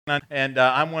And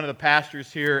I'm one of the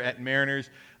pastors here at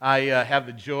Mariners. I have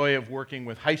the joy of working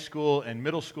with high school and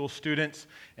middle school students,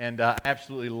 and I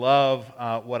absolutely love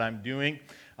what I'm doing.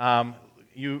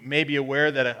 You may be aware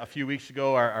that a few weeks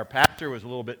ago our pastor was a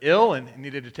little bit ill and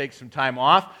needed to take some time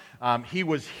off. He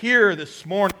was here this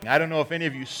morning. I don't know if any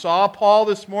of you saw Paul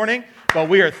this morning, but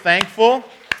we are thankful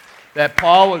that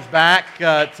Paul was back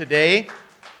today.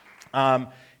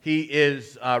 He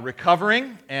is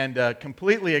recovering and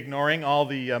completely ignoring all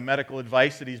the medical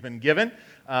advice that he's been given,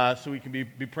 so we can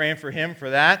be praying for him for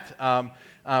that.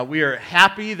 We are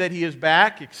happy that he is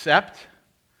back, except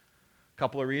a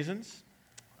couple of reasons.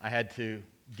 I had to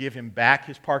give him back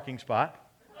his parking spot.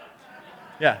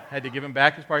 Yeah, had to give him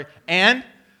back his parking, and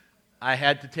I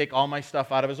had to take all my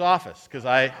stuff out of his office because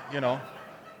I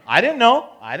didn't know.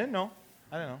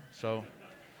 So.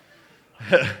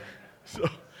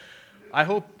 I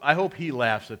hope he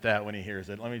laughs at that when he hears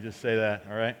it. Let me just say that,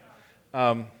 all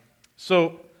right?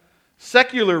 So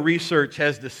secular research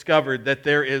has discovered that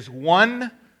there is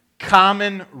one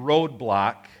common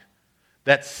roadblock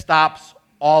that stops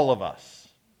all of us,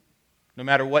 no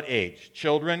matter what age.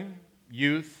 Children,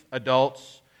 youth,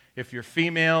 adults, if you're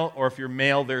female or if you're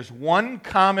male, there's one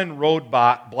common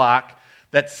roadblock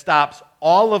that stops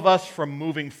all of us from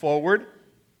moving forward.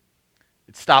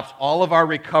 It stops all of our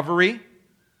recovery.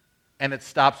 And it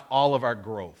stops all of our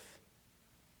growth.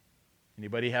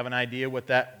 Anybody have an idea what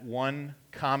that one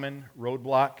common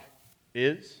roadblock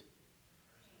is?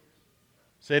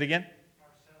 Say it again.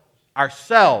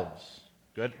 Ourselves.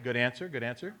 Good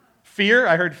answer. Fear,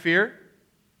 I heard fear.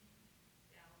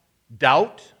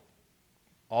 Doubt.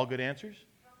 All good answers.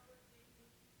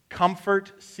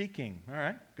 Comfort seeking. All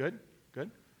right, good.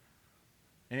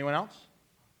 Anyone else?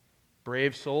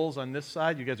 Brave souls on this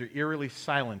side. You guys are eerily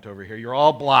silent over here. You're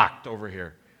all blocked over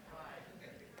here.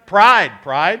 Pride.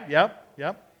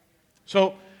 Yep.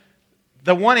 So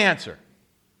the one answer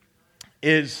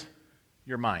is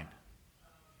your mind.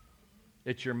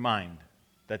 It's your mind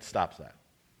that stops that.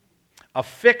 A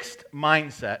fixed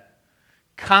mindset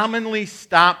commonly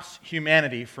stops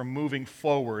humanity from moving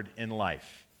forward in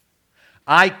life.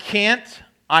 I can't,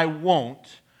 I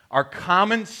won't are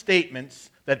common statements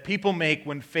that people make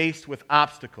when faced with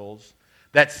obstacles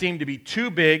that seem to be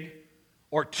too big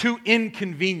or too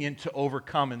inconvenient to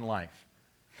overcome in life.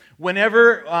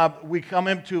 Whenever we come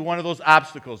into one of those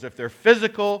obstacles, if they're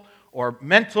physical or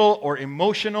mental or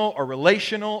emotional or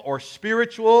relational or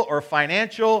spiritual or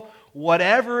financial,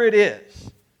 whatever it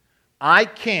is, I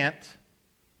can't,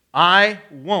 I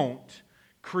won't,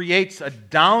 creates a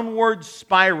downward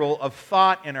spiral of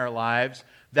thought in our lives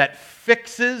that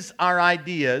fixes our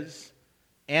ideas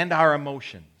and our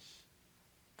emotions.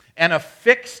 And a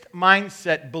fixed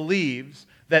mindset believes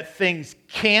that things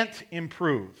can't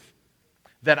improve,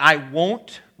 that I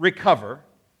won't recover,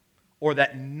 or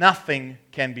that nothing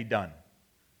can be done.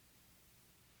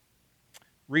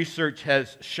 Research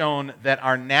has shown that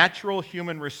our natural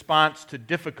human response to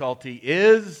difficulty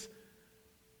is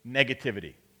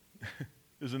negativity.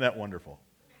 Isn't that wonderful?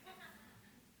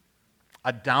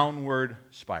 A downward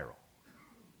spiral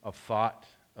of thought,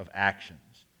 of actions.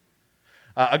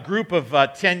 A group of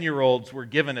 10-year-olds were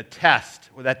given a test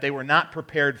that they were not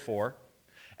prepared for,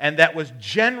 and that was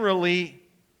generally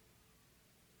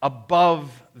above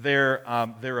their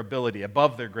ability,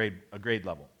 above their grade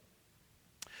level.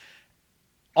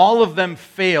 All of them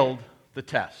failed the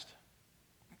test,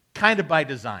 kind of by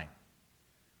design.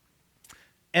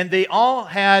 And they all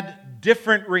had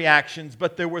different reactions,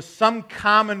 but there were some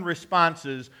common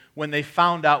responses when they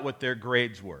found out what their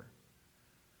grades were.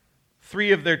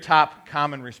 3 of their top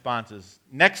common responses.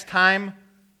 Next time,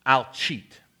 I'll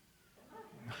cheat.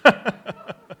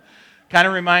 Kind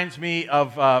of reminds me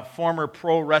of former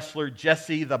pro wrestler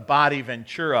Jesse the Body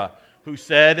Ventura, who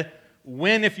said,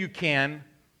 "Win if you can,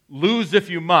 lose if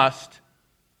you must,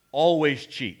 always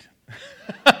cheat."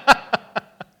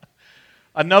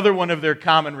 Another one of their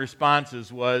common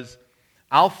responses was,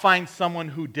 "I'll find someone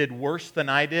who did worse than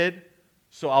I did,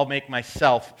 so I'll make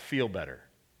myself feel better."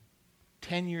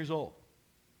 10 years old.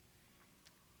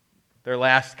 Their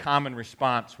last common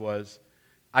response was,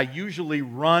 "I usually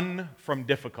run from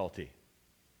difficulty."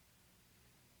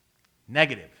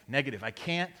 Negative. I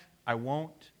can't, I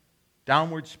won't.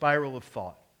 Downward spiral of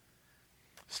thought.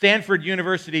 Stanford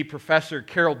University professor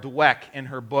Carol Dweck, in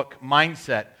her book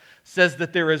Mindset, says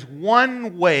that there is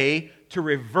one way to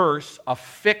reverse a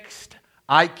fixed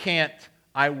I can't,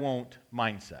 I won't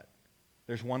mindset.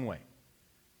 There's one way.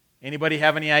 Anybody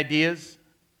have any ideas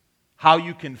how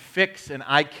you can fix an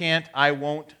I can't, I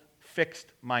won't fixed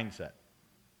mindset?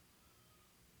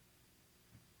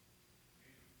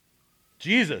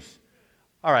 Jesus.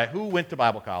 All right, who went to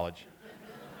Bible college?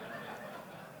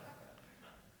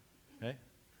 Okay.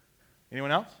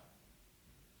 Anyone else?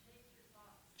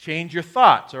 Change your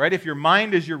thoughts. All right, if your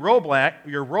mind is your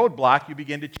roadblock, you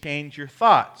begin to change your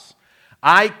thoughts.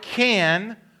 I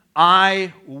can,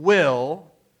 I will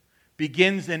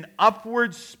begins an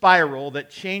upward spiral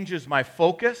that changes my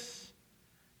focus.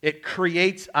 It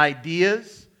creates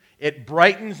ideas. It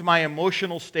brightens my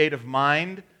emotional state of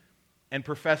mind. And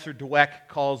Professor Dweck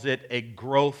calls it a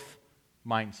growth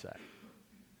mindset.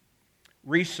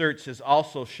 Research has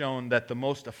also shown that the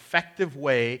most effective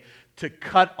way to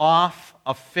cut off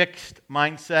a fixed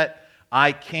mindset,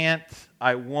 I can't,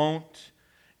 I won't,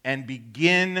 and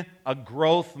begin a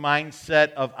growth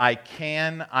mindset of I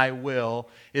can, I will,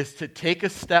 is to take a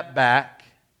step back,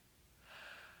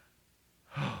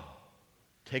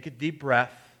 take a deep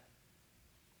breath,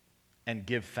 and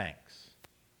give thanks.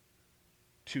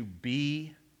 To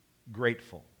be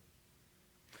grateful.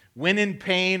 When in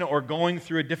pain or going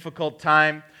through a difficult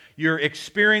time, you're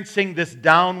experiencing this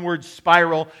downward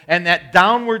spiral, and that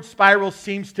downward spiral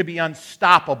seems to be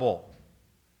unstoppable.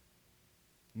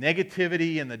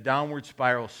 Negativity and the downward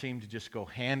spiral seem to just go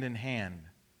hand in hand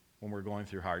when we're going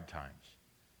through hard times.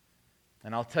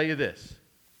 And I'll tell you this,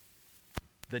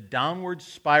 the downward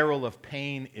spiral of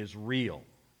pain is real,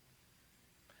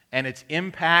 and its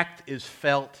impact is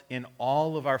felt in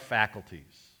all of our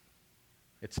faculties.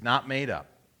 It's not made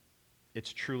up.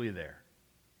 It's truly there.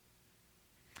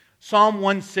 Psalm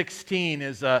 116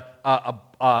 is a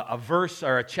verse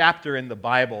or a chapter in the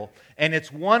Bible, and it's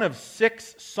one of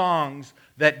 6 songs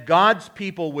that God's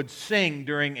people would sing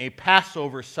during a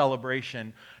Passover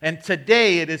celebration. And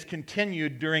today it is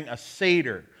continued during a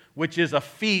Seder, which is a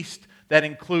feast that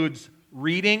includes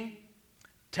reading,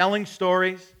 telling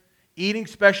stories, eating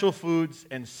special foods,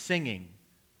 and singing.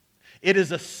 It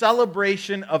is a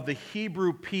celebration of the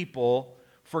Hebrew people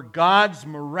for God's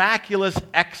miraculous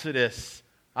exodus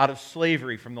out of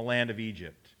slavery from the land of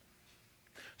Egypt.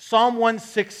 Psalm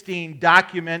 116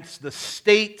 documents the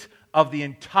state of the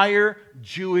entire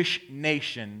Jewish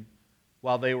nation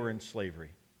while they were in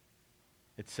slavery.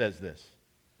 It says this,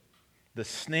 "The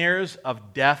snares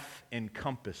of death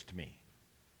encompassed me.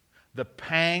 The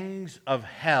pangs of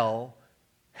hell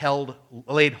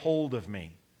laid hold of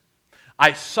me.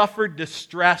 I suffered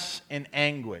distress and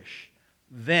anguish.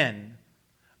 Then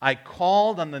I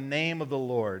called on the name of the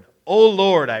Lord. O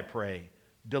Lord, I pray,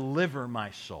 deliver my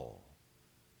soul."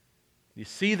 You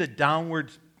see the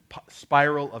downward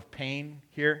spiral of pain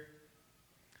here?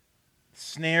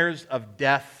 Snares of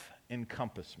death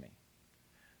encompass me.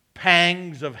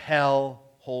 Pangs of hell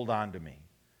hold on to me.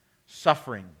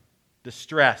 Suffering,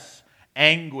 distress,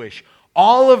 anguish,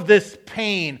 all of this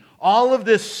pain, all of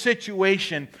this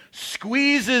situation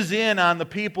squeezes in on the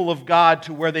people of God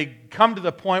to where they come to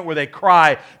the point where they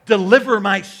cry, "Deliver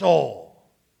my soul."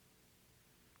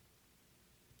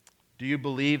 Do you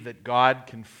believe that God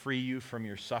can free you from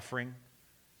your suffering,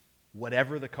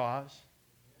 whatever the cause?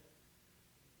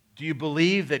 Do you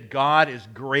believe that God is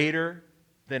greater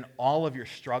than all of your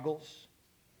struggles?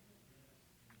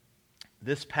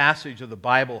 This passage of the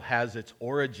Bible has its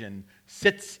origin,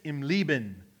 Sitz im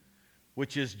Leben,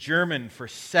 which is German for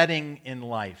setting in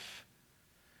life.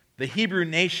 The Hebrew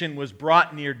nation was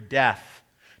brought near death,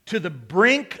 to the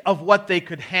brink of what they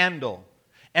could handle,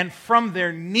 and from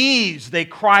their knees they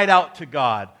cried out to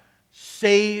God,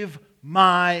 "Save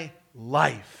my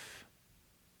life."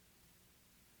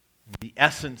 The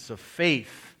essence of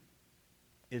faith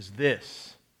is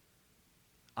this: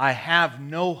 I have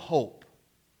no hope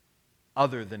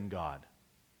other than God.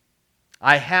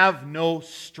 I have no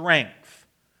strength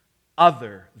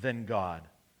other than God.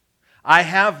 I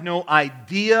have no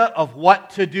idea of what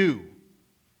to do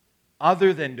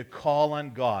other than to call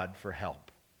on God for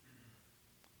help.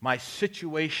 My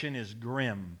situation is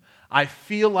grim. I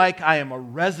feel like I am a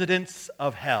resident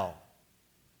of hell.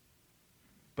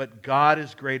 But God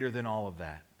is greater than all of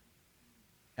that.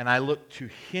 And I look to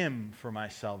Him for my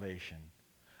salvation.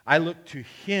 I look to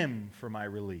Him for my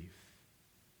relief.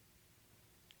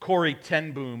 Corrie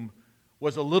ten Boom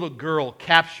was a little girl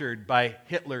captured by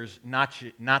Hitler's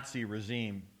Nazi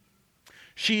regime.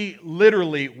 She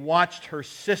literally watched her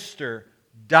sister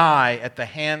die at the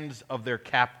hands of their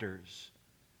captors.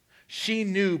 She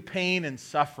knew pain and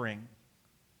suffering.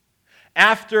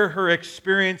 After her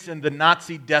experience in the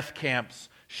Nazi death camps,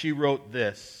 she wrote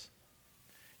this: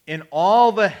 "In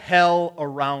all the hell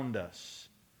around us,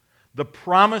 the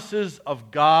promises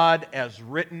of God as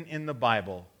written in the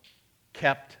Bible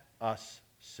kept us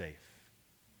safe."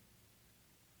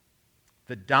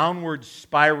 The downward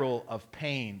spiral of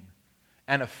pain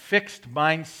and a fixed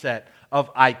mindset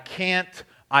of I can't,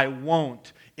 I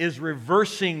won't, is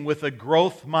reversing with a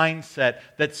growth mindset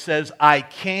that says, I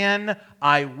can,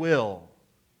 I will.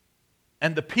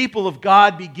 And the people of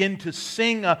God begin to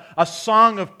sing a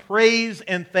song of praise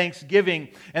and thanksgiving.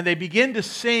 And they begin to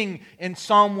sing in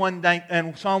Psalm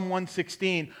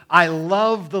 116, I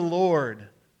love the Lord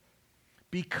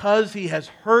because He has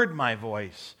heard my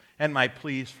voice and my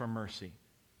pleas for mercy.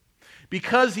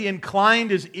 Because He inclined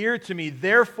His ear to me,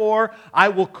 therefore I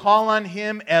will call on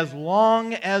Him as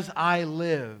long as I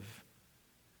live.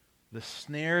 The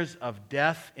snares of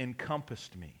death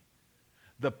encompassed me.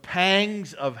 The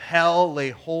pangs of hell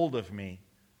lay hold of me.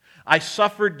 I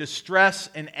suffered distress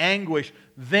and anguish.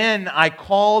 Then I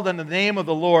called on the name of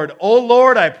the Lord. O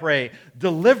Lord, I pray,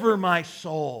 deliver my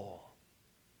soul.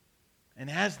 And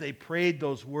as they prayed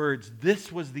those words,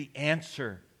 this was the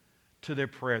answer to their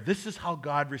prayer. This is how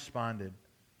God responded.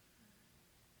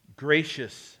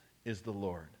 Gracious is the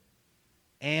Lord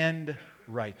and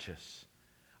righteous.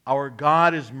 Our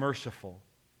God is merciful.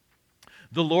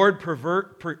 The Lord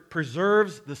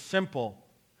preserves the simple.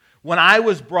 When I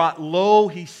was brought low,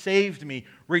 He saved me.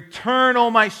 Return, O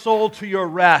my soul, to your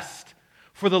rest,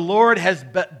 for the Lord has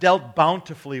dealt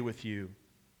bountifully with you.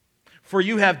 For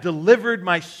you have delivered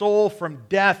my soul from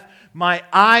death, my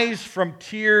eyes from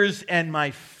tears, and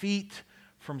my feet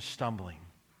from stumbling.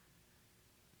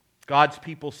 God's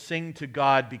people sing to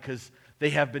God because they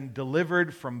have been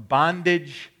delivered from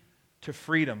bondage to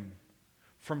freedom,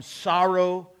 from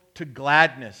sorrow to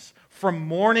gladness, from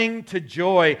mourning to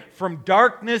joy, from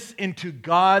darkness into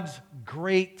God's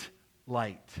great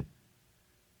light.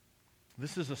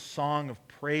 This is a song of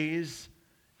praise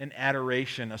and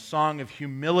adoration, a song of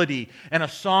humility, and a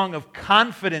song of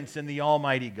confidence in the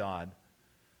Almighty God.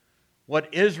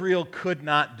 What Israel could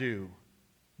not do,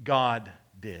 God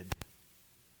did.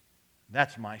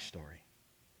 That's my story.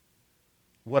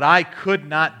 What I could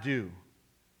not do,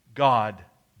 God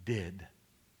did.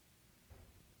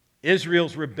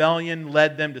 Israel's rebellion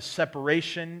led them to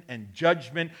separation and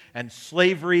judgment and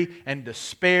slavery and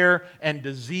despair and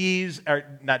disease, or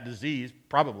not disease,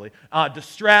 probably,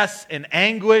 distress and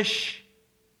anguish.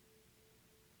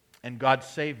 And God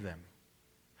saved them.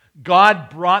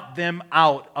 God brought them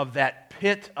out of that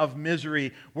pit of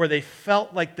misery where they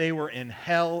felt like they were in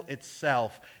hell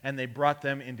itself, and they brought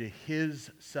them into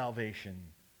His salvation.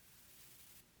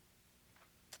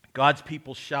 God's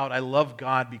people shout, I love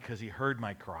God because He heard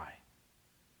my cry.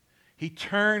 He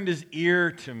turned His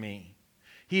ear to me.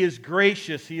 He is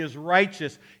gracious. He is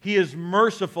righteous. He is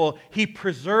merciful. He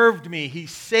preserved me. He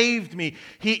saved me.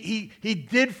 He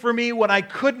did for me what I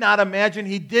could not imagine.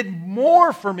 He did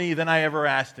more for me than I ever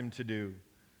asked Him to do.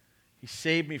 He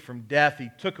saved me from death. He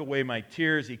took away my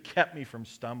tears. He kept me from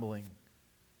stumbling.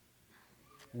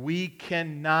 We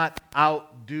cannot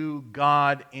outdo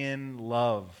God in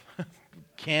love.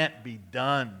 Can't be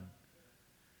done.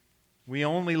 We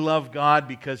only love God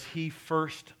because He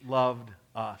first loved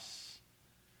us.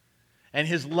 And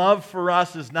His love for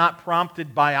us is not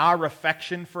prompted by our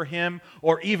affection for Him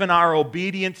or even our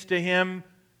obedience to Him.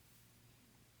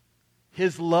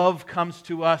 His love comes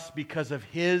to us because of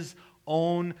His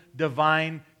own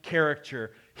divine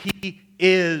character. He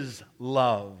is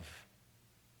love.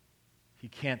 He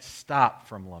can't stop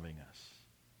from loving us.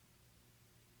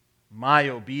 My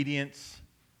obedience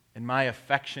and my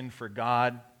affection for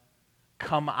God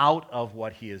come out of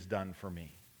what He has done for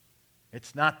me.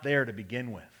 It's not there to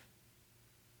begin with.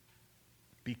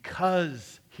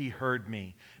 Because He heard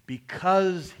me,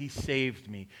 because He saved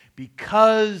me,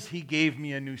 because He gave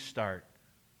me a new start,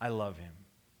 I love Him.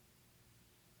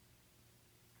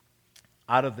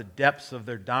 Out of the depths of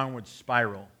their downward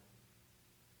spiral,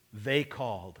 they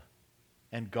called,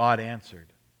 and God answered.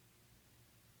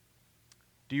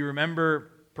 Do you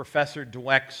remember Professor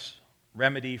Dweck's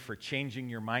remedy for changing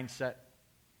your mindset?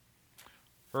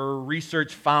 Her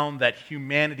research found that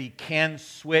humanity can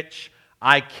switch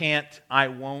I can't, I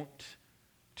won't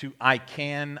to I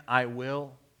can, I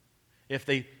will.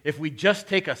 If we just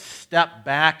take a step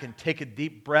back and take a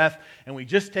deep breath and we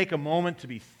just take a moment to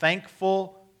be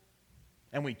thankful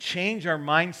and we change our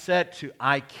mindset to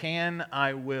I can,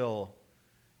 I will.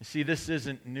 You see, this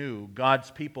isn't new. God's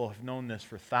people have known this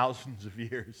for thousands of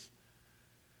years.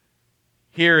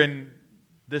 Here in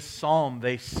this psalm,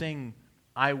 they sing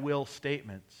I will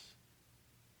statements.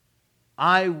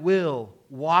 I will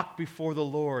walk before the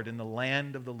Lord in the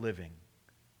land of the living.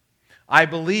 I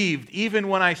believed, even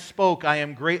when I spoke, I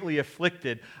am greatly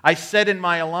afflicted. I said in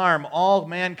my alarm, all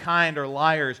mankind are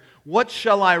liars. What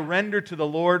shall I render to the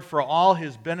Lord for all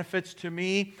His benefits to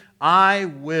me? I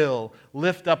will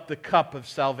lift up the cup of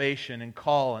salvation and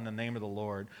call on the name of the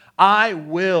Lord. I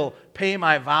will pay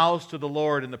my vows to the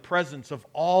Lord in the presence of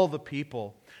all the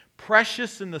people.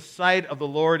 Precious in the sight of the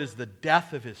Lord is the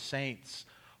death of his saints.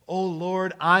 O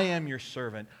Lord, I am your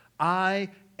servant. I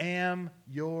am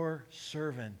your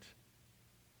servant.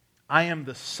 I am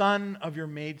the son of your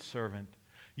maidservant.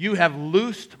 You have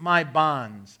loosed my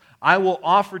bonds. I will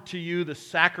offer to you the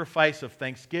sacrifice of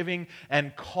thanksgiving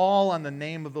and call on the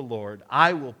name of the Lord.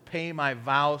 I will pay my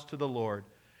vows to the Lord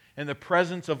in the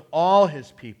presence of all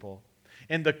his people,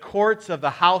 in the courts of the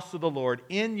house of the Lord,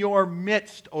 in your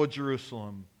midst, O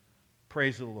Jerusalem.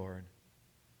 Praise the Lord.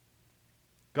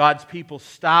 God's people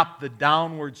stop the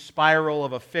downward spiral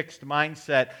of a fixed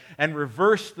mindset and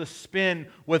reverse the spin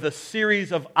with a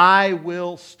series of I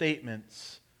will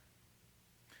statements.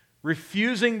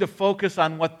 Refusing to focus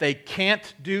on what they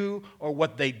can't do or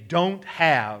what they don't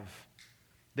have,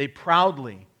 they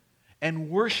proudly and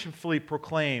worshipfully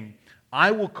proclaim,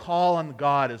 I will call on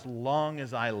God as long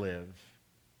as I live.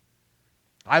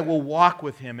 I will walk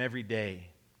with him every day.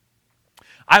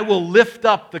 I will lift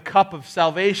up the cup of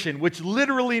salvation, which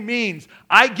literally means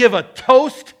I give a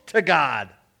toast to God.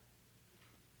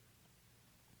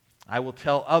 I will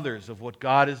tell others of what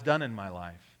God has done in my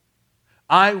life.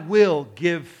 I will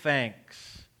give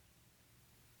thanks.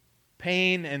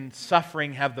 Pain and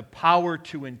suffering have the power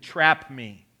to entrap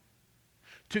me,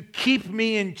 to keep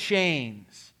me in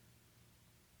chains.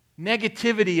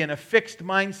 Negativity and a fixed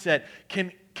mindset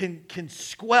can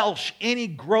squelch any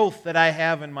growth that I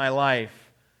have in my life.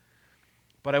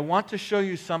 But I want to show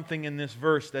you something in this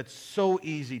verse that's so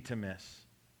easy to miss.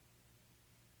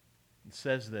 It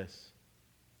says this,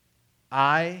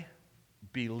 I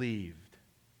believed.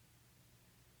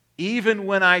 Even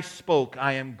when I spoke,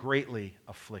 I am greatly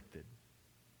afflicted.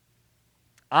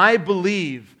 I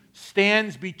believe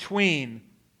stands between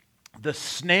the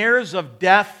snares of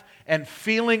death and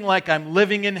feeling like I'm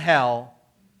living in hell,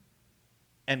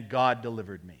 and God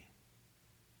delivered me.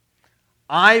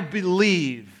 I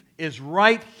believe is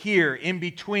right here in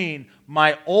between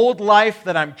my old life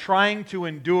that I'm trying to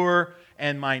endure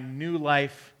and my new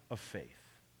life of faith.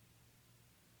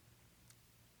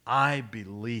 I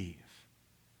believe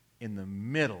in the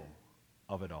middle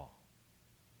of it all.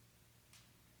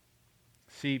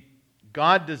 See,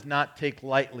 God does not take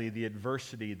lightly the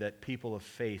adversity that people of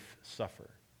faith suffer.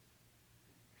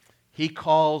 He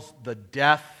calls the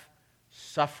death,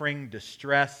 suffering,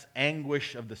 distress,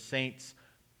 anguish of the saints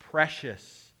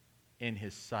precious in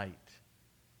his sight.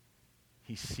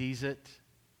 He sees it.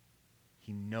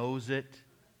 He knows it.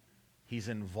 He's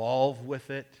involved with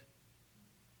it.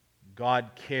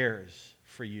 God cares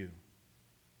for you.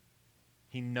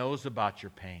 He knows about your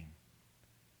pain.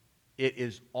 It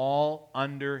is all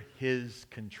under his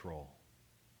control.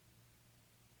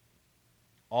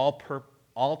 All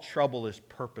trouble is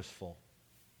purposeful.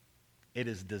 It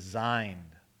is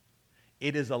designed.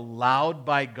 It is allowed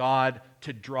by God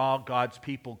to draw God's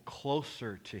people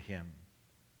closer to him,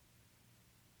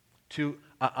 to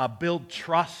build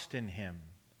trust in him,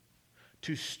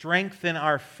 to strengthen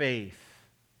our faith.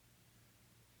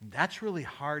 That's really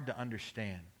hard to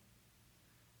understand.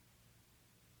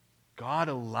 God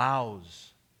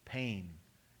allows pain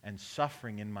and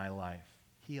suffering in my life.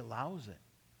 He allows it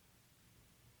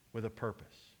with a purpose,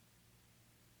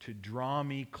 to draw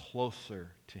me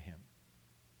closer to him,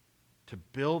 to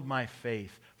build my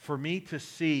faith, for me to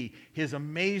see his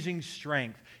amazing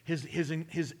strength,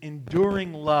 his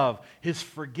enduring love, his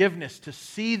forgiveness, to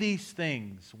see these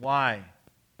things. Why?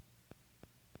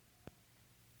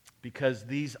 Because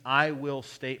these I will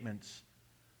statements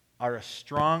are a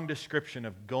strong description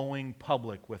of going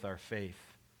public with our faith.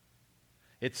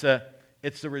 It's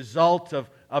the result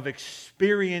of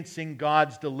experiencing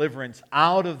God's deliverance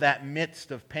out of that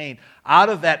midst of pain, out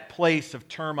of that place of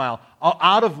turmoil,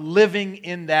 out of living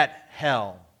in that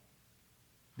hell.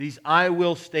 These I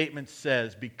will statements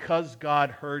says, because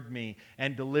God heard me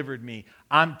and delivered me,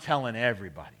 I'm telling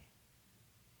everybody.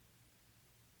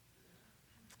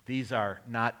 These are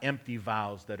not empty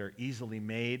vows that are easily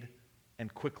made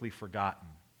and quickly forgotten.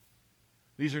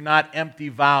 These are not empty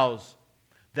vows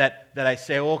that I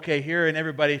say, okay, here in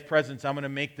everybody's presence, I'm going to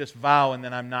make this vow and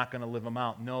then I'm not going to live them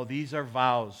out. No, these are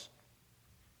vows.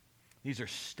 These are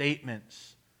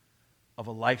statements of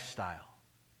a lifestyle,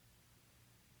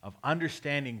 of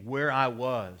understanding where I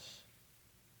was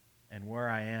and where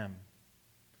I am.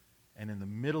 And in the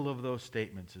middle of those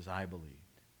statements is I believed.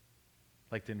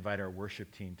 I'd like to invite our worship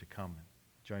team to come and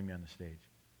join me on the stage.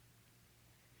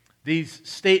 These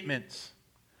statements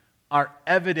are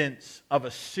evidence of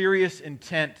a serious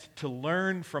intent to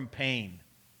learn from pain,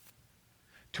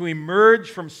 to emerge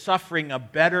from suffering a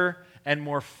better and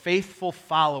more faithful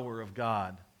follower of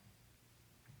God.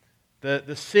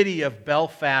 The city of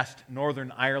Belfast,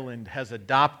 Northern Ireland, has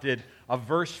adopted a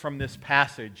verse from this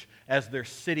passage as their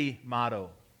city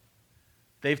motto.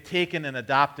 They've taken and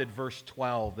adopted verse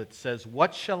 12 that says,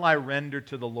 "What shall I render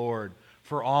to the Lord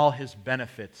for all his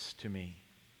benefits to me?"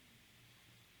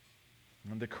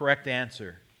 And the correct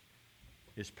answer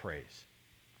is praise.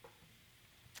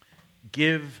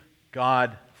 Give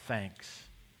God thanks.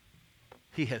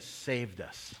 He has saved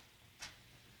us.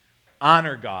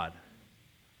 Honor God.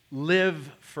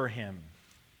 Live for him.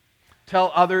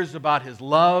 Tell others about his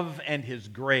love and his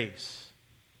grace.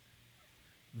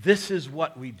 This is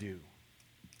what we do.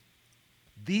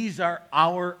 These are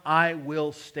our I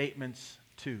will statements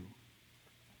too.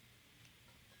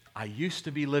 I used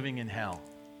to be living in hell.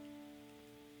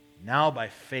 Now by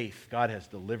faith, God has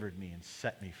delivered me and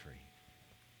set me free.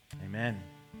 Amen.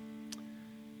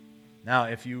 Now,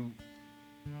 if you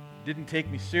didn't take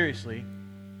me seriously,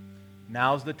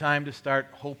 now's the time to start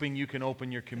hoping you can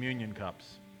open your communion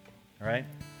cups. All right?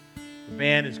 The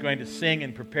band is going to sing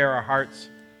and prepare our hearts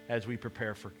as we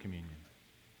prepare for communion.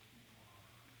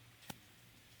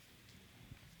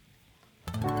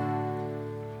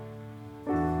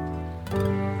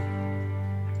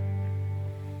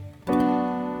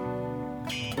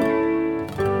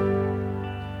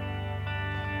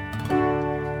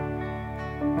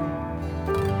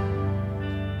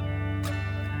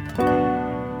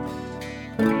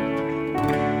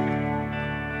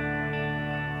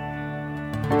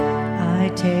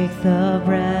 Take the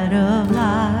bread of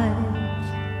life,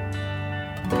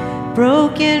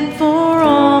 broken for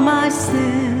all my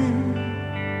sin,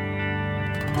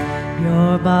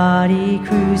 your body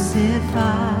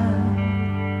crucified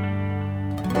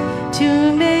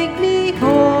to make me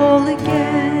whole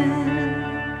again.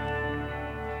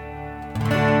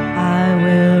 I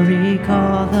will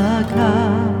recall the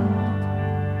cup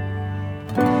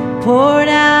poured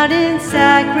out in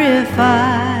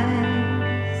sacrifice,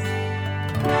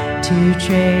 to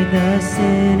trade the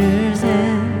sinner's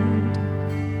end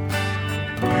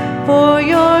for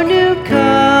your new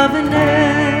covenant.